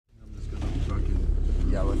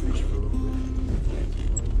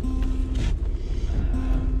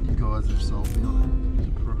of salty on it.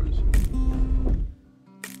 It's pros.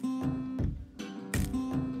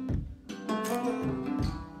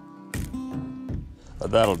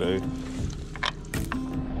 But that'll do.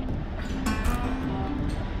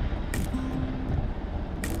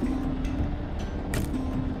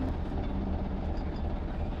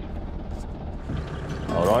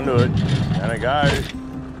 Hold on to it. There it goes.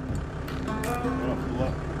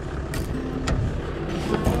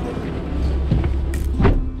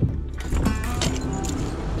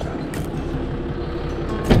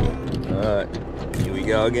 Alright, here we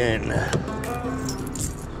go again.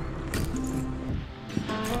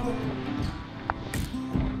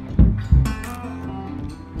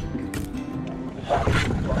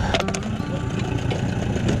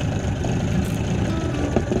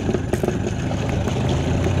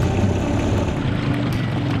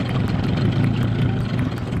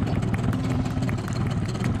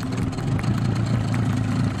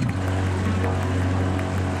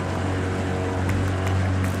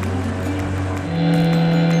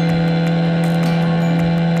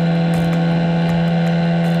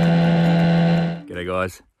 G'day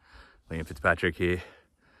guys, Liam Fitzpatrick here.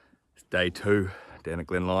 It's day 2 down at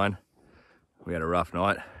Glenlyon. We had a rough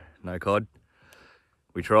night, no cod.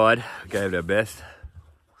 We tried, we gave it our best.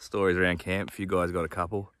 Stories around camp, a few guys got a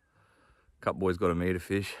couple. A couple boys got a metre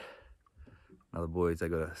fish. Other boys, they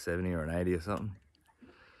got a 70 or an 80 or something.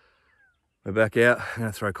 We're back out, I'm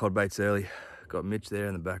gonna throw cod baits early. Got Mitch there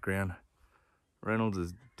in the background. Reynolds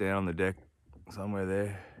is down on the deck somewhere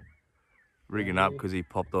there, rigging up because he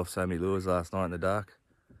popped off so many lures last night in the dark.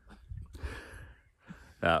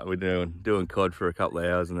 We're doing cod for a couple of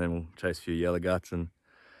hours and then we'll chase a few yellow guts and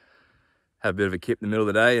have a bit of a kip in the middle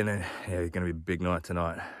of the day, and then yeah, it's going to be a big night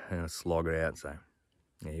tonight. I'm going to slog it out, so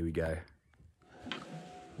yeah, here we go.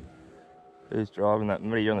 Who's driving that?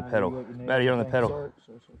 Matty, you're on the pedal. Matty, you're on the pedal.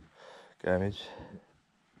 Go, Mitch.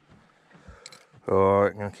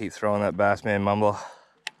 Alright, I'm going to keep throwing that Bassman mumbler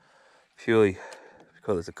purely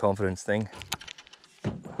because it's a confidence thing.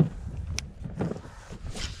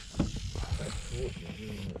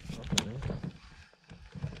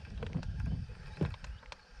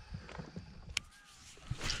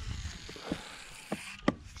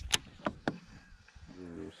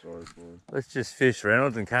 Let's just fish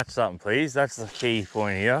Reynolds and catch something, please. That's the key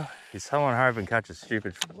point here. Is someone hurry up and catch a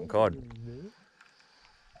stupid cod.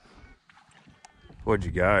 Where'd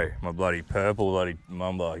you go? My bloody purple bloody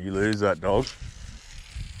mumbler. You lose that, dog.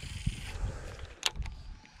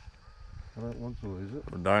 I don't want to lose it.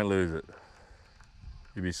 Well, don't lose it.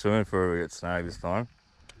 You'll be swimming for it to get snagged this time.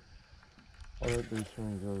 I don't think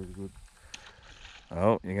swimming's always good.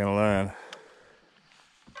 Oh, you're gonna learn.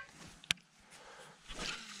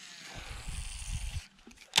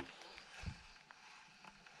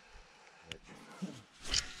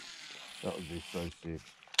 That would be so sick.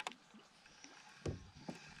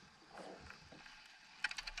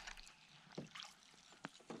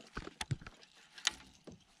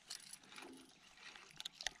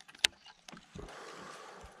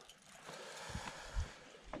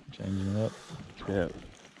 Changing it up. Yeah.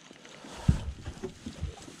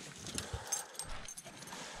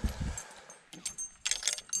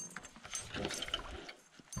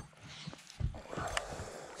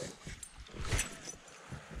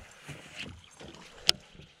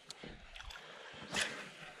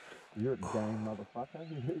 You're at the game,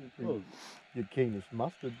 motherfucker. You're keen as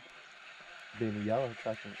mustard. Being a yellow,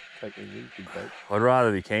 take a really big boat. I'd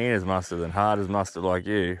rather be keen as mustard than hard as mustard like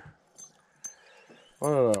you. I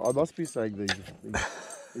don't know. I must be saying these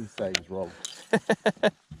sayings wrong.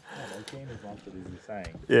 Keen as mustard is the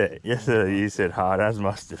saying. Yeah, yesterday you said hard as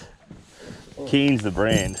mustard. Oh. Keen's the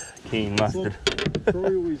brand. Keen mustard.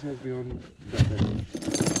 Troy always has me on that.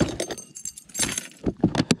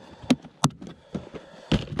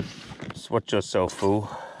 Watch yourself, fool.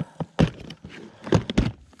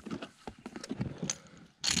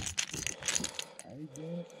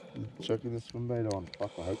 Chucking the swim bait on.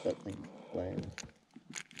 Fuck, I hope that thing lands.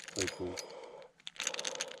 So cool.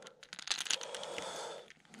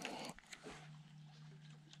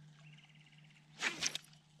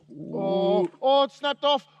 Oh, it snapped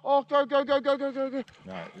off. Oh, go. No, where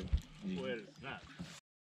did it snap?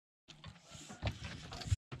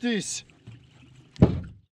 This.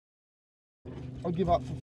 I'll give up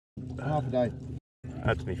for half a day.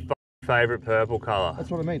 That's my favourite purple colour. That's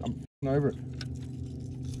what I mean. I'm over it.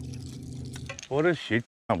 What a shit.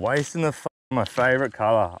 I'm wasting my favourite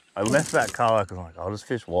colour. I left that colour because I'm like, I'll just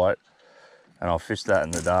fish white and I'll fish that in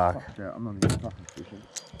the dark. Fuck yeah, I'm not even fucking fishing.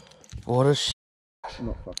 What a shit. I'm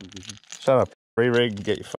not fucking fishing. Shut up. Re-rig and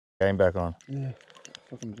get your game back on. Yeah.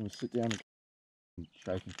 Fucking gonna sit down and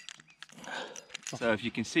shaking. So if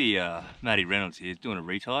you can see Matty Reynolds here, he's doing a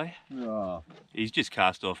retie. Oh. He's just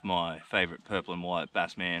cast off my favourite purple and white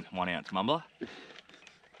Bassman 1 ounce mumbler.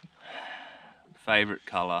 Favourite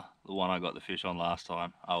colour, the one I got the fish on last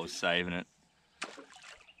time. I was saving it.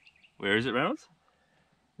 Where is it, Reynolds?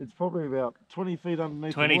 It's probably about 20 feet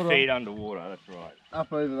underneath 20 the water. feet underwater, that's right.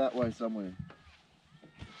 Up over that way somewhere.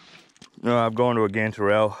 No, I've gone to a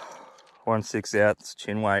Gantarelle, 1/6 ounce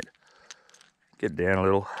chin weight. Get down a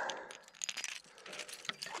little.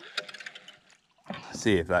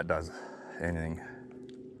 See if that does anything.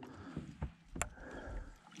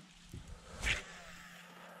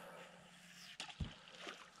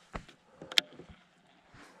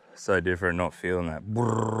 So different, not feeling that.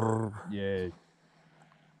 Yeah.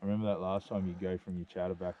 I remember that last time you go from your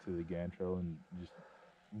chatter back to the Gantrel and just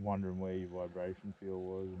wondering where your vibration feel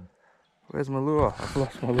was. And... Where's my lure? I've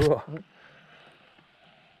lost my lure.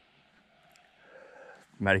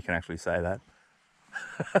 Matty can actually say that.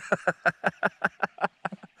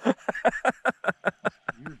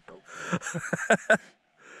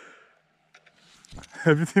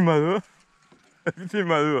 Have you seen my lure? Have you seen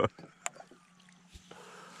my lure?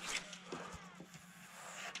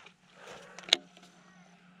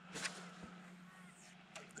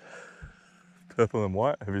 Purple and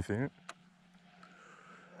white, have you seen it?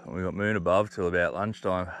 And we got moon above till about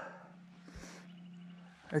lunchtime.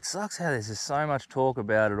 It sucks how there's just so much talk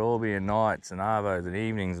about it all being nights and arvos and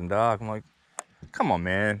evenings and dark. I'm like, come on,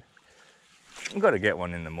 man. We've got to get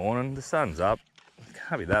one in the morning. The sun's up. It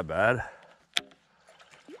can't be that bad.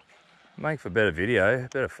 Make for better video,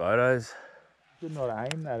 better photos. Did not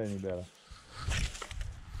aim that any better.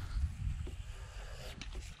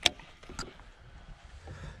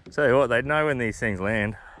 Tell you what, they'd know when these things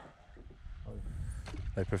land.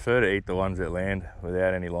 They prefer to eat the ones that land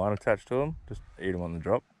without any line attached to them. Just eat them on the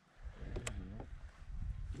drop.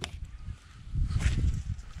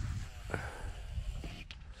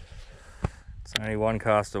 It's only one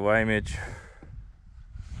cast away, Mitch.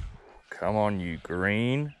 Come on, you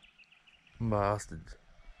green bastards.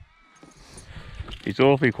 He's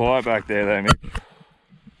awfully quiet back there though, Mitch.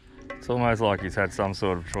 It's almost like he's had some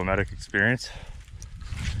sort of traumatic experience.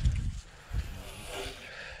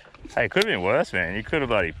 Hey, it could have been worse, man. You could have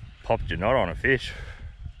bloody popped your knot on a fish.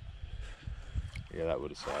 Yeah, that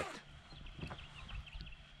would have sucked.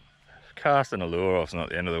 Casting a lure off's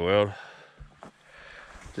not the end of the world.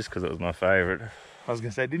 Just because it was my favourite. I was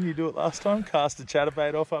going to say, didn't you do it last time? Cast a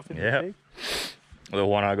chatterbait off up in the creek? The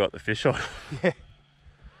one I got the fish on. Yeah.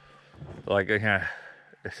 Like, you know,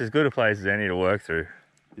 it's as good a place as any to work through.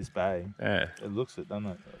 This bay. Yeah. It looks it, doesn't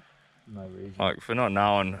it? No reason. Like, for not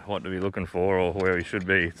knowing what to be looking for or where we should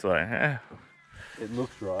be, it's like, It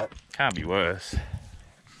looks right. can't be worse.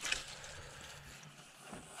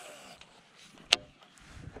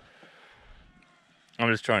 I'm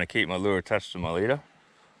just trying to keep my lure attached to my leader.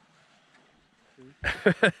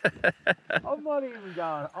 I'm not even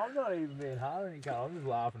being hard on him. I'm just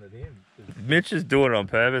laughing at him. Mitch is doing it on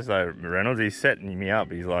purpose though, Reynolds. He's setting me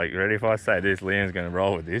up. He's like, ready if I say this, Liam's going to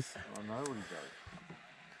roll with this. I know what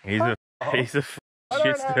he does. He's a I don't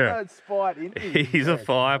have shitster. that spite in me. He's a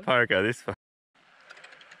fire poker, this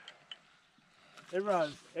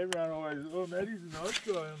Everyone always, oh, Maddie's a nice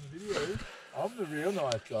guy on the video. I'm the real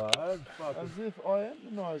nice guy. As if I am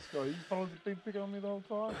the nice guy. You fellas have been picking on me the whole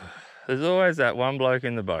time. There's always that one bloke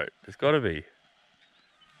in the boat. There's got to be.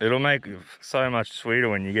 It'll make it so much sweeter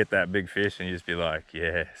when you get that big fish and you just be like,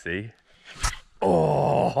 yeah, see?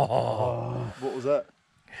 Oh! What was that?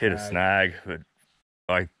 Hit a snag, but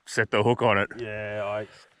I set the hook on it. Yeah,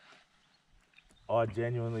 I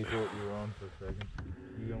genuinely thought you were on for a second.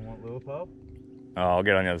 You gonna want lure pub? Oh, I'll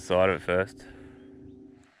get on the other side of it first.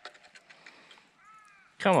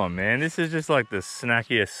 Come on, man. This is just like the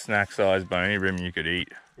snackiest snack-sized bony rim you could eat.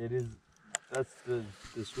 It is. That's the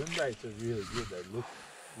swim baits are really good. They look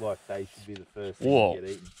like they should be the first thing to get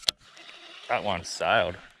eaten. That one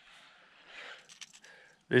sailed.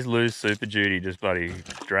 This Lose Super Duty just bloody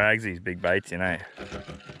drags these big baits in, eh?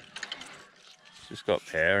 It's just got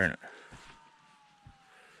power in it.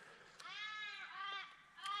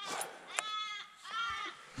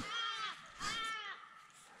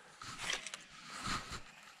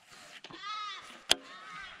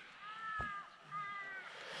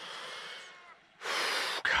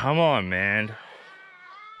 Come on, man.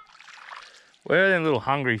 Where are them little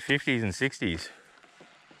hungry 50s and 60s?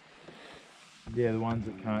 Yeah, the ones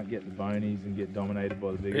that can't get the bonies and get dominated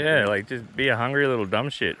by the bigger Yeah, fish. like just be a hungry little dumb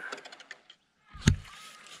shit.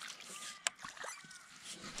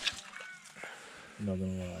 Not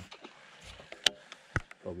gonna lie.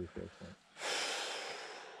 Probably first one.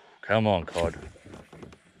 Come on, cod.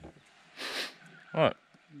 What?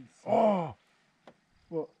 Oh!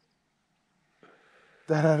 What?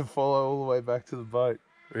 That had to follow all the way back to the boat.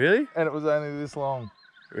 Really? And it was only this long.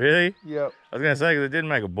 Really? Yep. I was going to say, because it didn't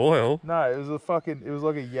make a boil. No, it was it was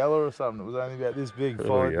like a yellow or something. It was only about this big.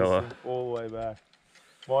 Followed this thing all the way back.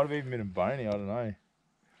 Might have even been a bony, I don't know.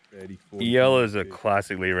 30, 40. Yellows are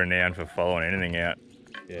classically renowned for following anything out.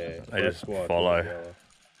 Yeah. They just follow.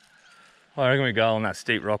 I reckon we go on that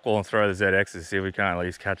steep rock wall and throw the ZX to see if we can't at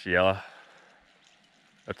least catch a yellow.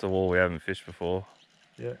 That's a wall we haven't fished before.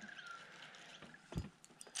 Yeah.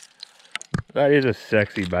 That is a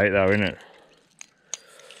sexy bait though, isn't it?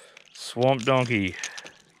 Swamp donkey,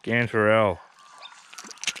 Gantarelle.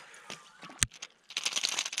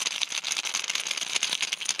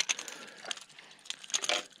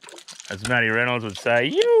 As Matty Reynolds would say,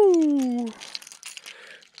 you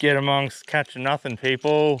get amongst catching nothing,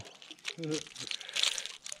 people.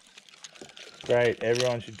 Great,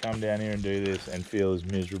 everyone should come down here and do this and feel as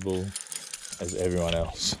miserable as everyone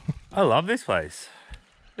else. I love this place.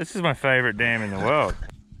 This is my favourite dam in the world.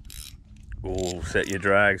 Oh, set your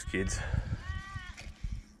drags, kids.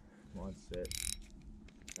 Mine's set,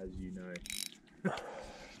 as you know.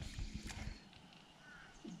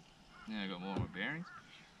 Yeah, I got more of my bearings.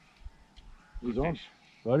 He's on.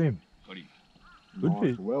 Got him. Got him. Good Nice,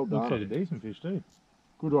 fish. well done. Looks like a decent fish too.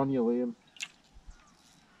 Good on you, Liam.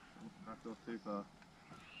 Backed off too far.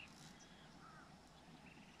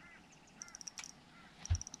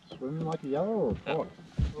 Swimming like a yellow or a pot?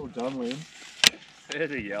 Well done, Liam.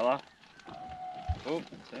 There's a yellow. Oh,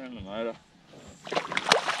 turn the motor.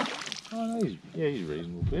 Oh no, he's a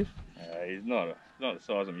reasonable fish. He's not the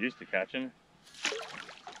size I'm used to catching.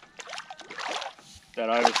 That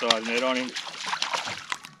oversized net on him.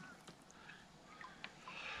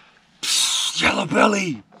 Yellow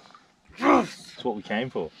belly! That's what we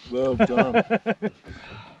came for. Well done. That's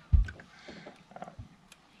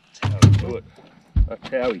how we do it. That's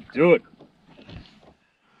how we do it.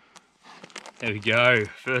 There we go.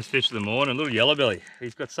 First fish of the morning, little yellow belly.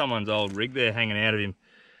 He's got someone's old rig there hanging out of him.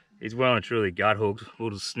 He's well and truly gut hooked.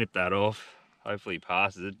 We'll just snip that off. Hopefully he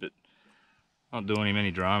passes it, but not doing him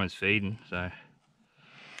any dramas feeding, so.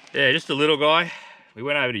 Yeah, just a little guy. We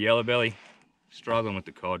went over to yellow belly, struggling with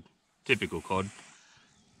the cod. Typical cod.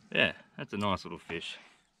 Yeah, that's a nice little fish.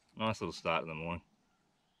 Nice little start of the morning.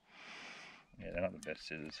 Yeah, they're not the best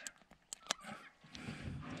scissors.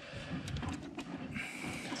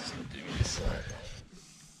 Do me this side.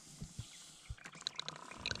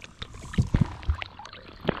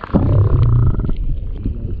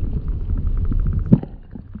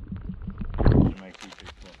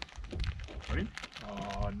 Ready?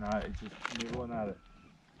 Oh no, it's just nibbling at it.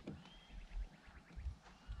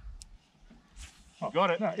 Oh,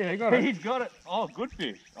 got it. No, yeah, he got it. He's got it. Oh, good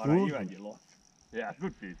fish. Oh no, you had your lost. Yeah,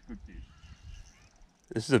 good fish, good fish.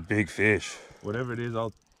 This is a big fish. Whatever it is,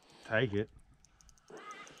 I'll take it.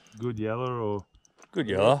 Good yellow or... Good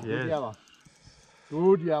yellow. Yeah. Good yellow.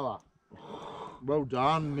 Good yellow. Well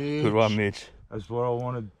done, Mitch. Good one, Mitch. That's what I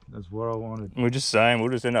wanted. That's what I wanted. We're just saying,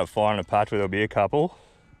 we'll just end up finding a patch where there'll be a couple.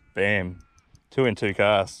 Bam. 2 in 2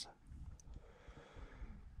 casts.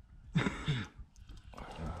 I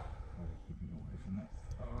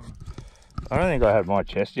don't think I had my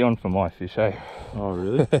chesty on for my fish, eh? Oh,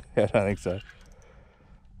 really? I don't think so.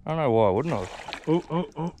 I don't know why, wouldn't I? Oh, oh,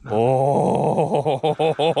 oh. No.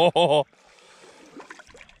 Oh!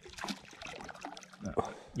 No.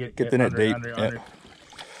 Get the net deep. Under.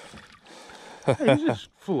 Hey, he's just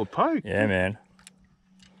full of poke. Yeah, man.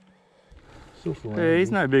 Still full Yeah, he's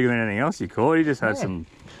no bigger than anything else you caught. He just had some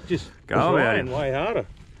just go about him. way harder.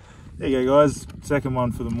 There you go, guys. Second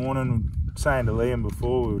one for the morning. Saying to Liam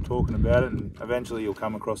before, we were talking about it, and eventually you'll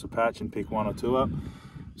come across a patch and pick 1 or 2 up.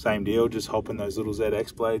 Same deal, just hopping those little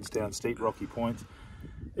ZX blades down steep rocky points.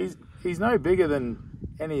 He's no bigger than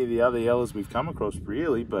any of the other yellows we've come across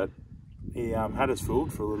really, but he had us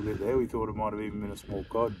fooled for a little bit there. We thought it might have even been a small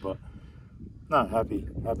cod, but no, happy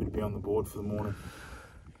to be on the board for the morning.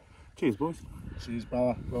 Cheers, boys. Cheers,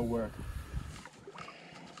 brother. Well worked.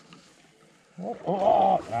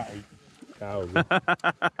 Oh,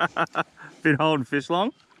 Been holding fish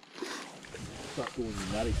long? Stop doing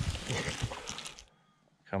you nutty.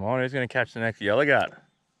 Come on, who's going to catch the next yellow gut?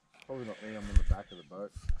 Probably not me, I'm on the back of the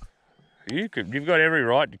boat. You've got every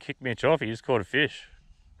right to kick Mitch off. You just caught a fish.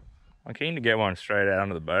 I'm keen to get one straight out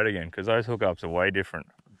onto the boat again because those hookups are way different.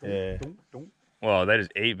 Yeah. Well, they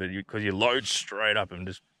just eat, but because you load straight up and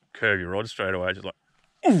just curve your rod straight away, just like,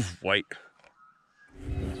 oof, wait.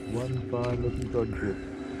 It's one fine looking cod trip.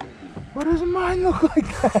 Why doesn't mine look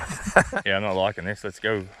like that? Yeah, I'm not liking this. Let's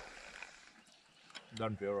go.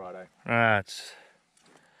 Doesn't feel right, eh?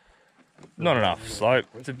 Not enough slope.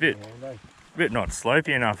 It's a bit not slopey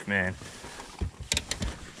enough, man.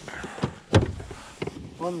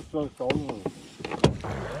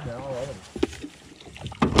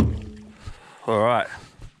 All right,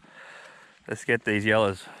 let's get these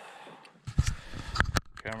yellows.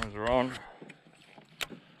 Cameras are on.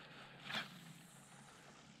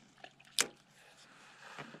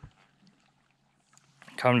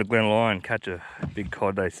 Come to Glenlyon, catch a big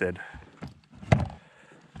cod, they said.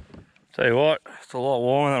 Tell you what, it's a lot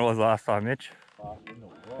warmer than it was last time, Mitch.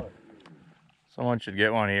 Someone should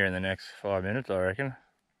get one here in the next 5 minutes, I reckon.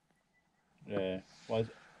 Yeah.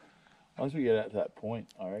 Once we get out to that point,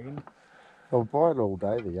 I reckon. They'll bite all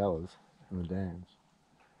day, the yellows in the dams.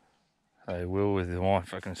 They will with my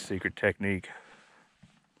fucking secret technique.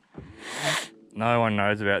 No one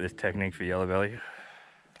knows about this technique for yellowbelly.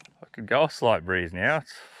 I could go a slight breeze now.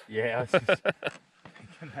 Yeah, I was just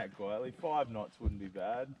thinking that quietly. 5 knots wouldn't be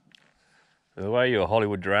bad. The way you were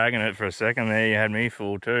Hollywood dragging it for a second there, you had me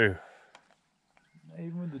fooled too.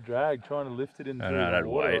 Even with the drag, trying to lift it into I know, the that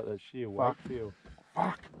water, weight. like that sheer weight feel.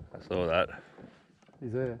 Fuck. I saw that.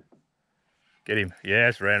 He's there. Get him.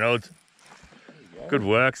 Yes, Reynolds. Good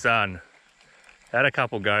work, son. Had a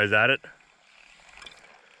couple goes at it.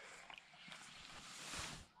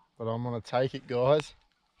 But I'm gonna take it, guys.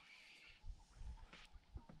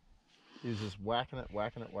 He's just whacking it,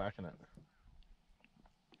 whacking it, whacking it.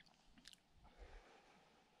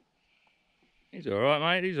 He's all right,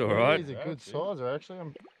 mate. He's all right. He's a good sizer, actually.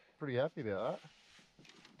 I'm pretty happy about that.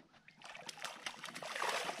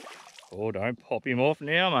 Oh, don't pop him off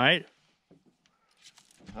now, mate.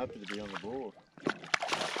 Happy to be on the board.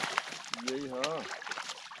 Yeehaw.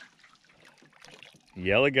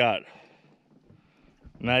 Yellow gut.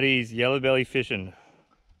 Matty's yellow belly fishing.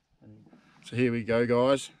 So here we go,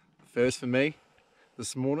 guys. First for me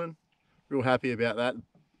this morning. Real happy about that.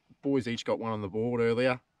 Boys each got one on the board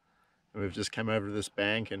earlier. And we've just come over to this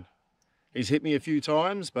bank and he's hit me a few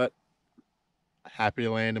times, but happy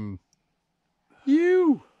to land him.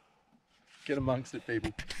 You! Get amongst it,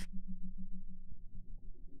 people.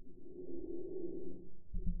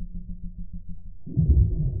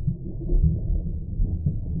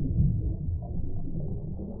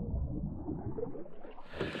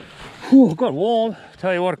 Whew, it got warm.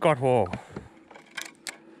 Tell you what, it got warm.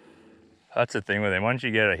 That's the thing with them. Once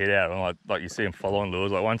you get a hit out, and like you see them following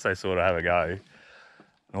lures, like once they sort of have a go,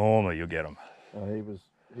 normally you'll get them. Oh, he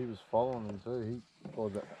was following them too. He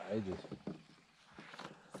followed that for ages.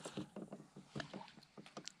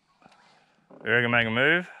 You reckon make a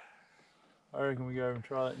move? I reckon we go over and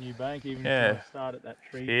try that new bank, even Yeah. if we start at that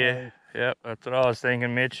tree. Yeah, yep, that's what I was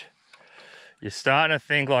thinking, Mitch. You're starting to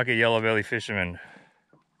think like a yellow belly fisherman.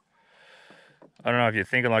 I don't know if you're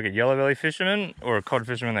thinking like a yellow belly fisherman or a cod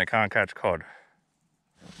fisherman that can't catch cod.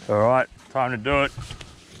 All right, time to do it.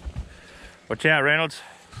 Watch out, Reynolds.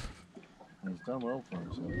 He's done well for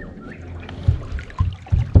himself.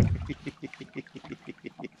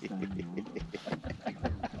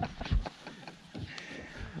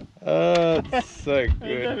 Oh, it's so It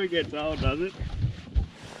good. never gets old, does it?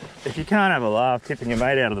 If you can't have a laugh tipping your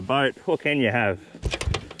mate out of the boat, what can you have?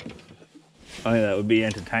 I think that would be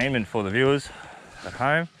entertainment for the viewers at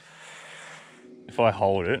home. If I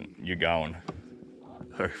hold it, you're going.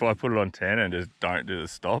 So if I put it on 10 and just don't do the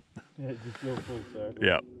stop, Yeah, just go full circle.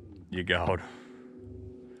 yep, you're gold.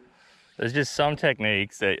 There's just some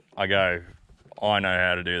techniques that I go, I know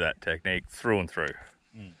how to do that technique through and through.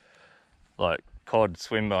 Like cod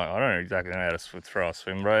swim bait, I don't exactly know how to throw a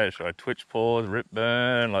swim bait. Should I twitch pause, rip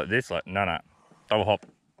burn, like this? Like, no. Double hop,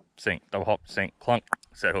 sink, clunk,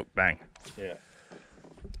 set hook, bang. Yeah.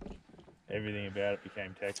 Everything about it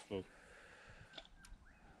became textbook.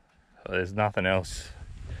 There's nothing else.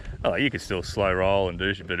 Oh, you could still slow roll and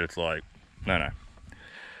do shit, but it's like, no.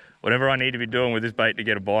 Whatever I need to be doing with this bait to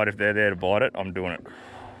get a bite, if they're there to bite it, I'm doing it.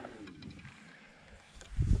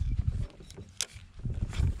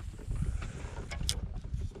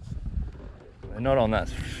 They're not on that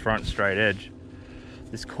front straight edge.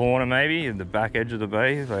 This corner maybe, the back edge of the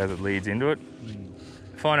bay, as it leads into it.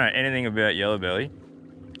 If I know anything about yellowbelly,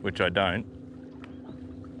 which I don't,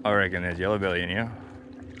 I reckon there's yellowbelly in here.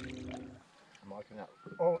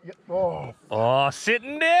 Oh, yeah. Oh. Oh,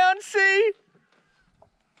 sitting down, see?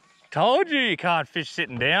 Told you can't fish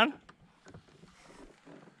sitting down.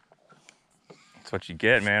 That's what you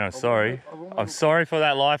get, man. I'm sorry. I'm sorry for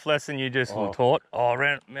that life lesson you just were taught. Oh,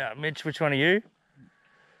 Mitch, which one are you?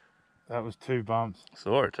 That was 2 bumps.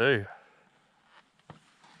 Saw it too.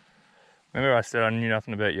 Remember I said I knew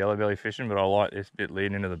nothing about yellowbelly fishing, but I like this bit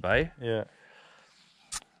leading into the bay? Yeah.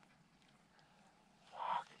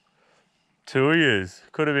 two of yous.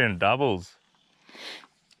 Could have been doubles.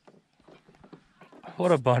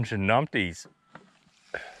 What a bunch of numpties.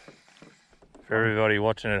 For everybody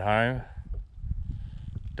watching at home,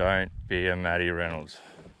 don't be a Matty Reynolds.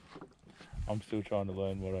 I'm still trying to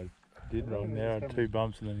learn what I did wrong there. I had 2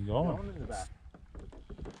 bumps and then gone.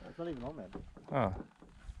 It's not even on there. Oh,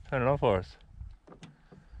 turn it on for us.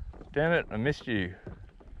 Damn it, I missed you.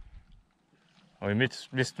 Oh, we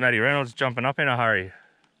missed Matty Reynolds jumping up in a hurry.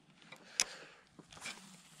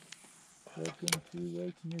 Welcome to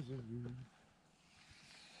Lake Misery.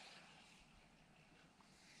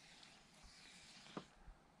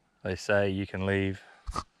 They say you can leave,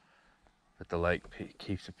 but the lake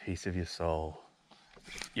keeps a piece of your soul.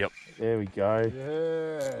 Yep. There we go.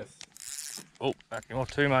 Yes. Oh, backing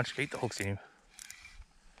off too much. Keep the hooks in him.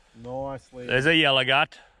 Nicely. There's a yellow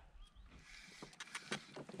gut.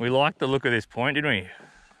 We liked the look of this point, didn't we?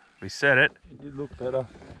 We said it. It did look better.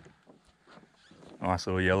 Nice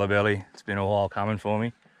little yellow belly. It's been a while coming for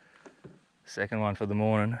me. Second one for the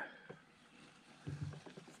morning.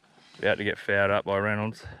 About to get fouled up by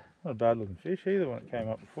Reynolds. Not a bad looking fish either when it came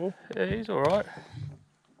up before. Yeah, he's all right.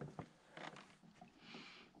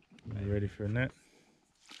 Are you ready for a net?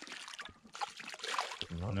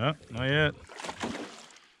 No, not yet.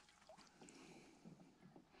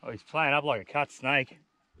 Oh, he's playing up like a cut snake.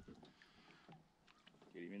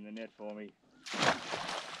 Get him in the net for me.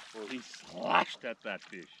 Well, he slashed at that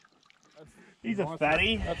fish. He's a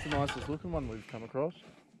fatty. That's the nicest looking one we've come across.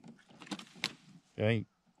 I think,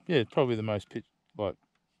 yeah, it's probably the most pitch, like,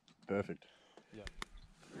 Perfect. yeah.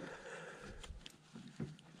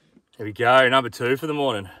 There we go, number 2 for the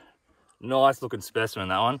morning. Nice looking specimen,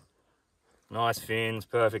 that one. Nice fins,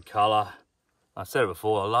 perfect colour. I said it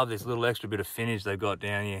before, I love this little extra bit of finish they've got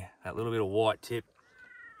down here. That little bit of white tip.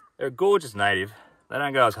 They're a gorgeous native. They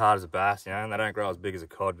don't go as hard as a bass, you know, and they don't grow as big as a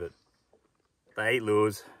cod, but they eat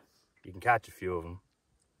lures. You can catch a few of them.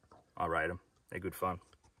 I rate them. They're good fun.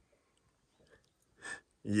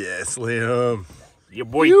 Yes, Liam. Yeah,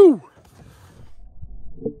 boy. You.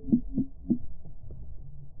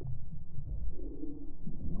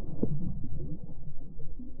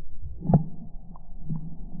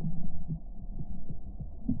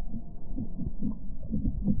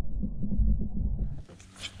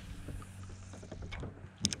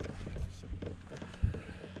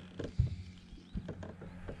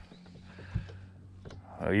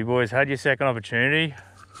 Oh, you boys had your second opportunity.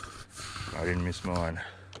 I didn't miss mine.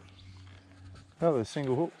 Oh, they're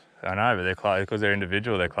single hooks. I know, but they're close because they're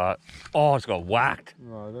individual. They're close. Oh, it's got whacked.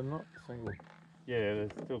 No, they're not single. Yeah, they're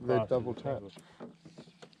still They're classed as double a single.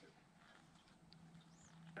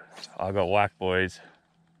 tapped. I got whacked, boys.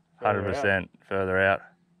 100% further out.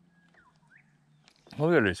 All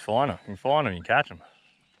we gotta do is find them. You can find them, you can catch them.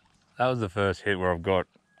 That was the first hit where I've got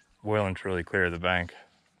well and truly clear of the bank.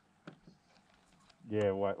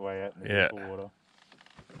 Yeah, way out in the Yeah. deeper water.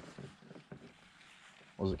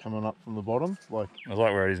 Was it coming up from the bottom? Like, It was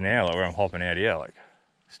like where it is now, like where I'm hopping out here, like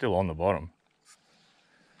still on the bottom.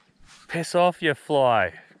 Piss off, you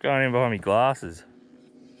fly. Going in behind me glasses.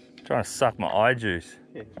 Trying to suck my eye juice.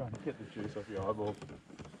 Yeah, trying to get the juice off your eyeball.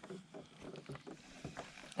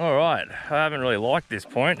 All right, I haven't really liked this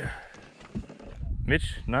point.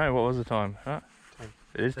 Mitch, no, what was the time? Huh? 10.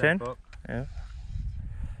 It is 10? O'clock. Yeah.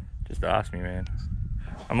 Just ask me, man.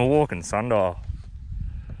 I'm a walking sundial.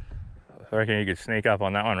 I reckon you could sneak up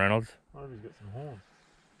on that one, Reynolds. What if he's got some horns?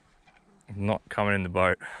 Not coming in the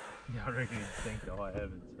boat. Yeah, I reckon he'd sink to high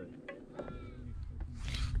heaven. So.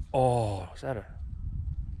 Oh, is that a...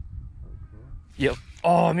 Yep.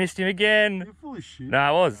 Oh, I missed him again. you're full of shit. No,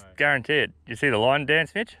 it was, No. guaranteed. You see the line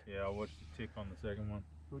dance, Mitch? Yeah, I watched the tick on the second one.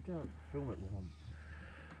 We can't film it, Liam.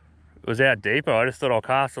 It was out deeper. I just thought I'll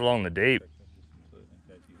cast along the deep.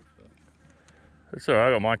 It's alright,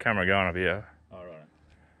 I got my camera going up here. Alright.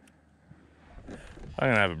 I'm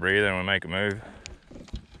gonna have a breather and we'll make a move.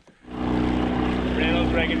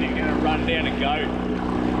 Reynolds reckons he's gonna run down a goat.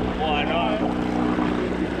 Why not?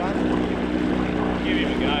 Give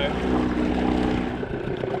him a go.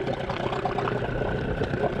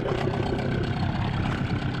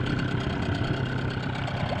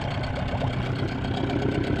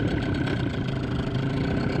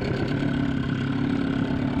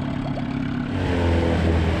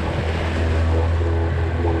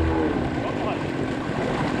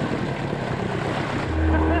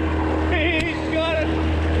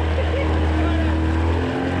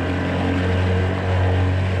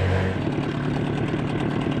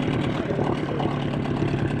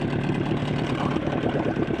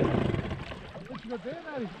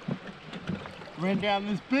 Ran down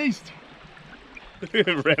this beast.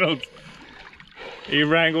 Reynolds, he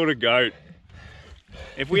wrangled a goat.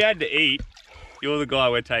 If we had to eat, you're the guy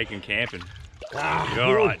we're taking camping.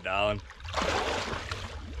 You're all right, darling.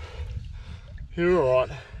 You're all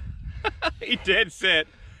right. He dead set.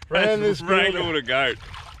 Ran this wrangled a goat.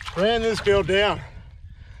 Ran this girl down.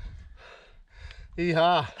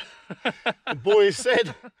 Hee-haw. The boys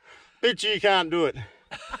said, bet you can't do it.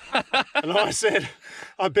 And I said,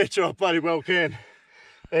 I bet you I bloody well can.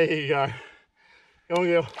 There you go. Go on,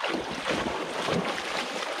 girl.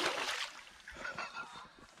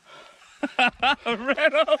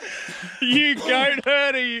 Ran off. You goat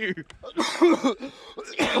herder, you.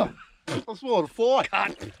 I swallowed a fly.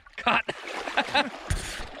 Cut.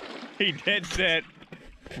 He dead set.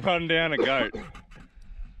 Run down a goat.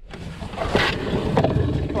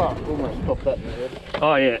 Oh, almost popped that in the head.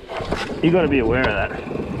 Oh yeah, you got to be aware of that.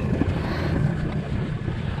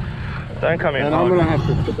 Don't come in. And I'm gonna have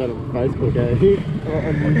to put that on Facebook, eh?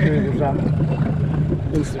 On YouTube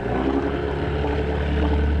as Instagram.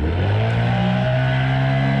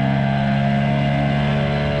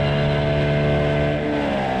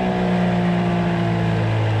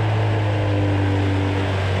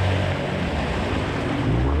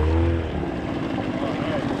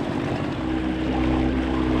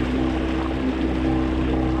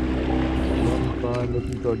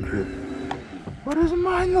 What does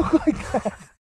mine look like that?